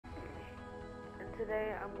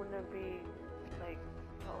today I'm gonna be like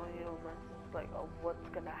telling you like of what's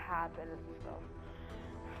gonna happen and stuff.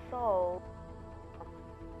 So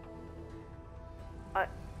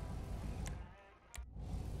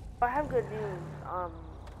I have good news.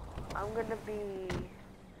 I'm gonna be,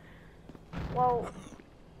 well,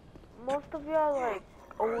 most of y'all like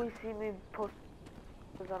always see me post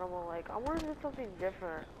and I'm like, I want to do something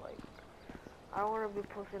different. Like, I don't want to be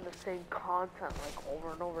posting the same content like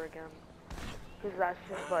over and over again, because that's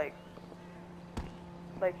just like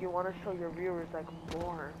you want to show your viewers like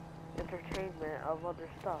more entertainment of other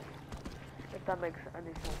stuff, if that makes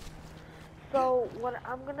any sense. So what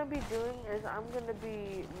I'm gonna be doing is I'm gonna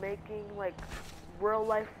be making like real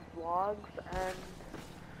life vlogs, and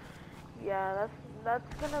yeah,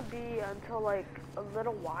 that's gonna be until like a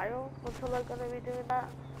little while until I'm gonna be doing that.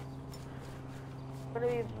 I'm gonna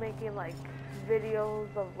be making like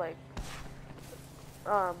videos of like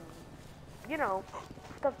you know,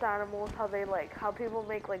 stuffed animals, how people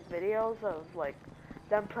make like videos of like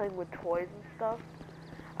them playing with toys and stuff.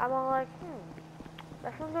 I'm all like,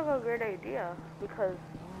 that sounds like a great idea, because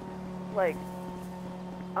like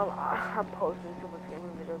I'm posting so much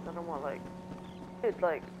gaming videos and I'm all like, dude,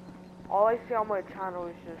 like all I see on my channel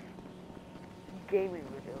is just gaming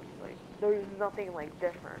videos. Like there's nothing like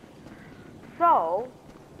different. So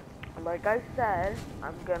like I said,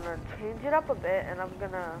 I'm gonna change it up a bit and I'm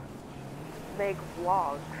gonna make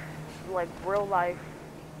vlogs, like real life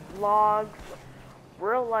vlogs,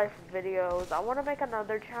 real life videos. I want to make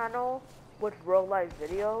another channel with real life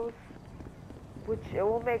videos, which it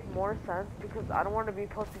will make more sense, because I don't want to be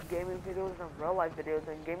posting gaming videos and real life videos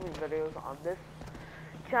and gaming videos on this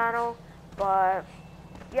channel. But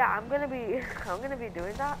yeah, I'm gonna be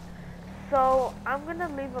doing that. So I'm gonna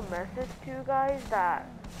leave a message to you guys that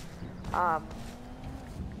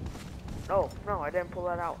oh no, I didn't pull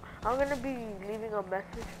that out. I'm gonna be leaving a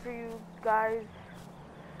message for you guys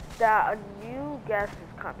that a new guest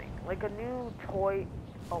is coming, like a new toy.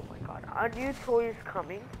 Oh my god, a new toy is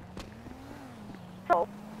coming. So,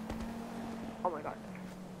 oh my god,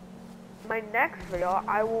 my next video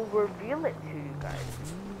I will reveal it to you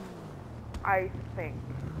guys, I think.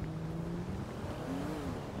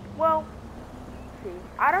 Well, see,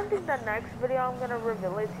 I don't think the next video I'm gonna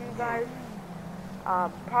reveal it to you guys.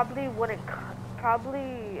 Probably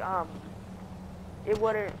it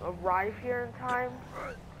wouldn't arrive here in time.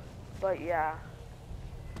 But yeah,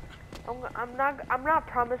 I'm not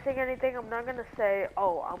promising anything. I'm not gonna say,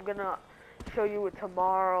 oh, I'm gonna show you it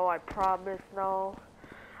tomorrow, I promise. No,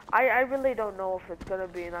 I really don't know if it's gonna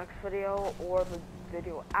be next video or the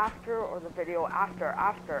video after or the video after.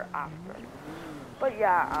 But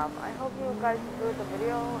yeah, I hope you guys enjoyed the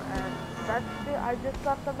video, and that's it. I just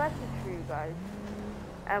left a message for you guys.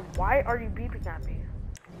 And why are you beeping at me?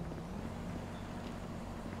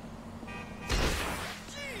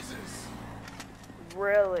 Jesus!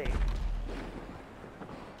 Really?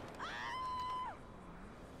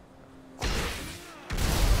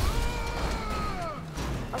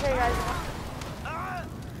 Okay, guys.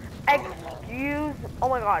 Excuse. Oh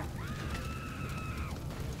my god.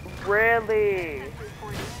 Really?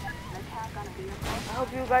 I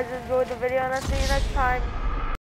hope you guys enjoyed the video, and I'll see you next time.